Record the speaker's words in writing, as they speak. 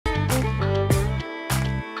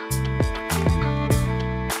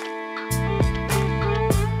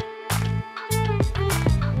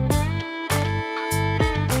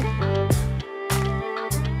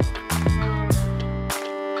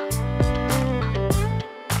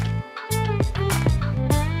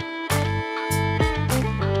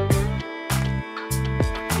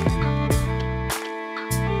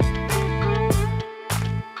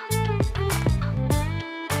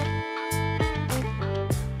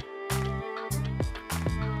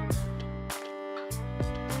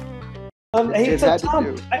Hey, It so had to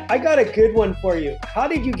Tom, do. I got a good one for you. How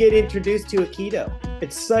did you get introduced to Aikido?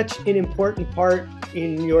 It's such an important part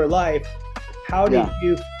in your life. How did Yeah.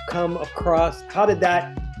 you come across, how did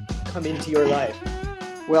that come into your life?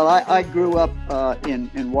 Well, I grew up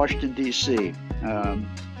in Washington, D.C. Um,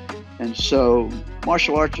 and so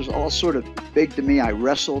martial arts was all sort of big to me. I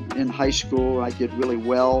wrestled in high school. I did really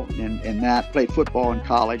well in that. Played football in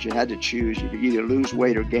college. You had to choose. You could either lose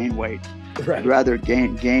weight or gain weight. I'd Right. rather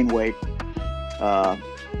gain weight. Uh,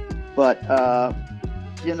 but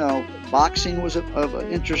boxing was of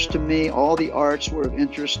interest to me. All the arts were of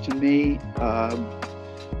interest to me.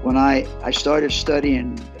 When I started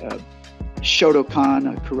studying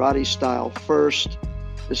Shotokan, karate style first.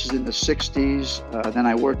 This is in the 60s. Then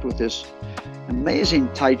I worked with this amazing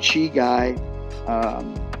Tai Chi guy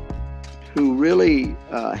um, who really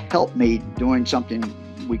helped me doing something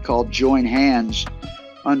we call join hands,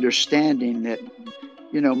 understanding that,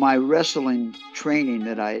 my wrestling training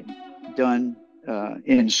that I had done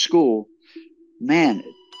in school, man,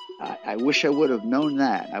 I wish I would have known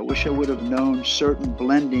that. I wish I would have known certain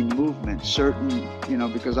blending movements,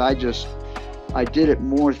 because I did it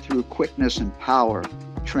more through quickness and power,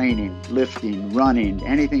 training, lifting, running,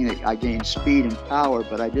 anything that I gained speed and power,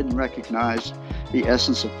 but I didn't recognize the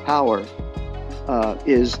essence of power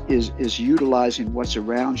is utilizing what's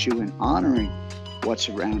around you and honoring what's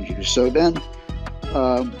around you. So then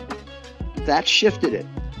that shifted it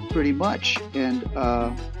pretty much. And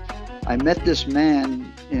I met this man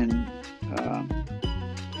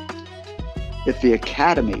at the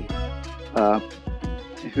academy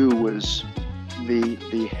who was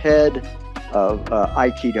the head of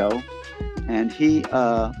Aikido, and he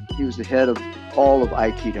was the head of all of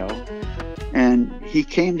Aikido, and he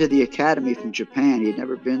came to the academy from Japan. He had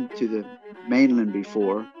never been to the mainland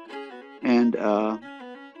before, and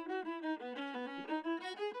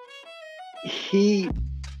he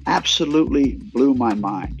absolutely blew my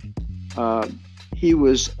mind. He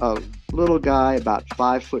was a little guy, about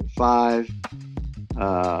 5'5",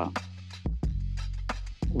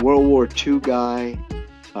 World War II guy,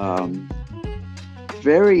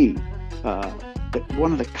 very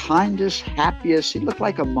one of the kindest, happiest. He looked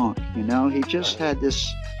like a monk, He just had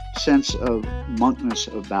this sense of monkness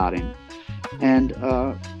about him. And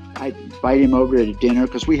I invited him over to dinner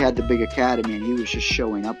because we had the big academy, and he was just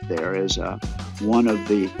showing up there as one of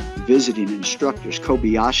the visiting instructors.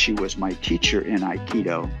 Kobayashi was my teacher in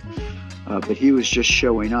Aikido, but he was just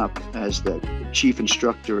showing up as the chief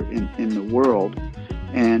instructor in the world.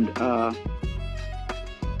 And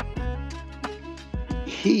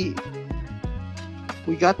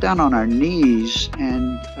we got down on our knees,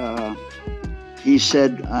 and he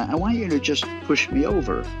said, I want you to just push me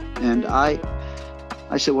over. And I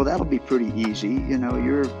said, well, that'll be pretty easy.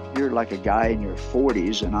 You're like a guy in your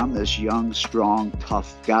 40s, and I'm this young, strong,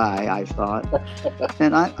 tough guy, I thought.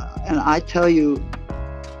 and I tell you,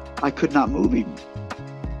 I could not move him.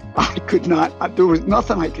 I could not. There was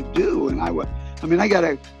nothing I could do, and I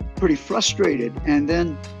got pretty frustrated. And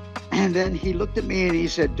then he looked at me and he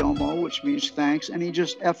said, "Domo," which means thanks, and he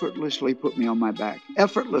just effortlessly put me on my back,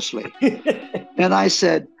 effortlessly. And I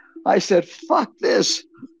said, "Fuck this!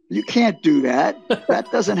 You can't do that.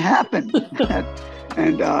 That doesn't happen."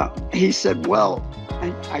 And he said, "Well,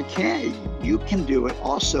 I can't. You can do it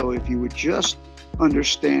also if you would just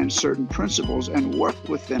understand certain principles and work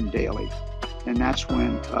with them daily." And that's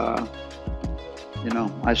when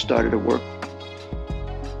I started to work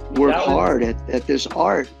hard at this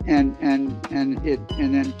art, and then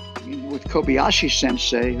with Kobayashi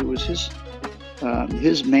Sensei, who was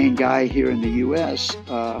his main guy here in the U.S.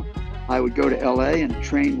 I would go to L.A. and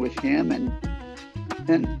train with him,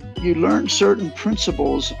 and you learn certain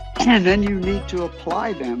principles, and then you need to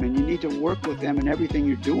apply them, and you need to work with them in everything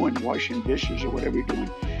you're doing, washing dishes or whatever you're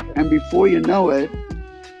doing. And before you know it,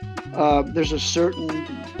 there's a certain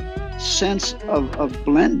sense of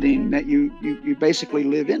blending that you basically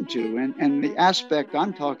live into. And the aspect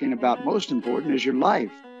I'm talking about most important is your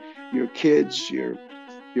life, your kids, your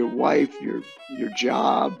wife, your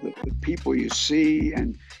job, the people you see.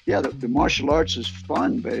 And yeah, the martial arts is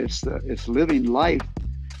fun, but it's living life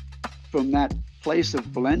from that place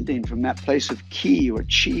of blending, from that place of ki or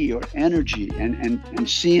chi or energy, and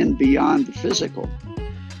seeing beyond the physical.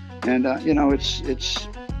 And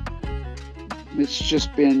it's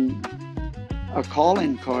just been a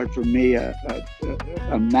calling card for me, a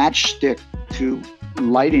matchstick to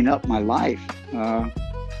lighting up my life.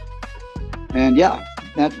 And yeah,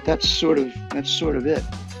 that's sort of it.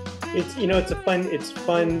 it's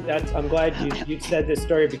fun. I'm glad you said this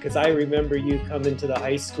story, because I remember you coming to the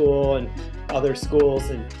high school and other schools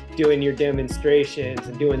and doing your demonstrations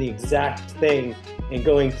and doing the exact thing and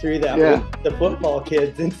going through that with the football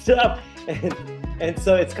kids and stuff. And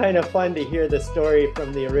so it's kind of fun to hear the story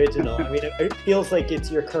from the original. I mean, it feels like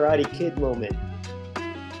it's your Karate Kid moment.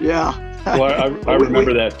 Yeah. Well, I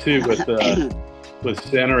remember that too, with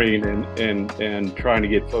centering and trying to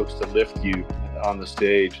get folks to lift you on the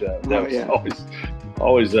stage. That was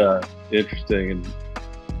always interesting and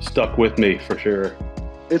stuck with me for sure.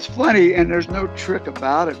 It's funny, and there's no trick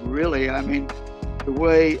about it, really. I mean, the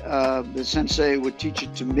way the sensei would teach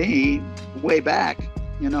it to me way back,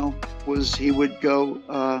 was he would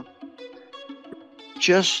go,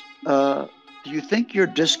 do you think you're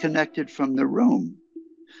disconnected from the room?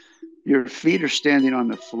 Your feet are standing on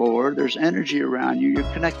the floor. There's energy around you.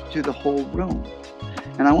 You're connected to the whole room.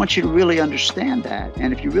 And I want you to really understand that.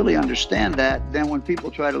 And if you really understand that, then when people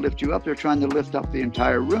try to lift you up, they're trying to lift up the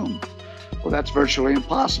entire room. Well, that's virtually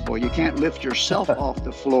impossible. You can't lift yourself off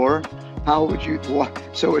the floor. How would you?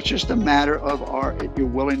 So it's just a matter of your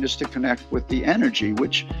willingness to connect with the energy,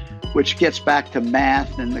 which gets back to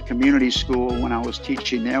math and the community school when I was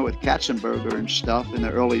teaching there with Katzenberger and stuff in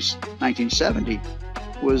the early 1970s,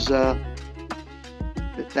 was that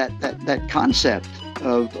concept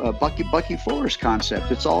of Bucky Fuller's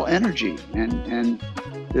concept. It's all energy, and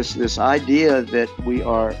this idea that we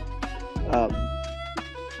are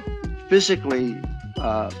physically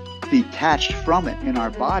detached from it in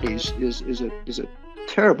our bodies is a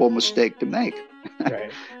terrible mistake to make.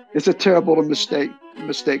 Right. It's a terrible mistake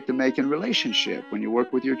to make in relationship when you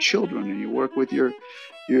work with your children and you work with your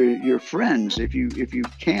friends. If you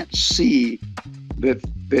can't see that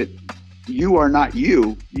you are not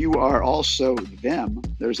you are also them.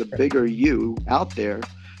 There's a bigger you out there.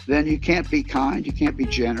 Then you can't be kind, you can't be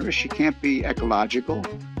generous, you can't be ecological.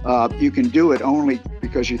 You can do it only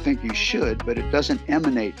because you think you should, but it doesn't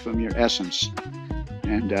emanate from your essence.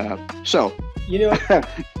 And the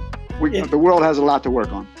world has a lot to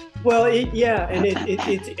work on. Well,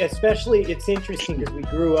 it's especially, it's interesting because we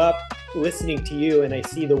grew up listening to you, and I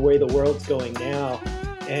see the way the world's going now.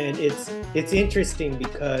 And it's interesting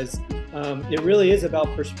because it really is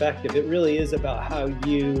about perspective. It really is about how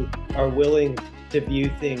you are willing to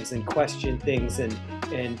view things and question things and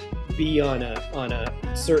be on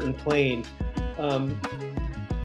a certain plane.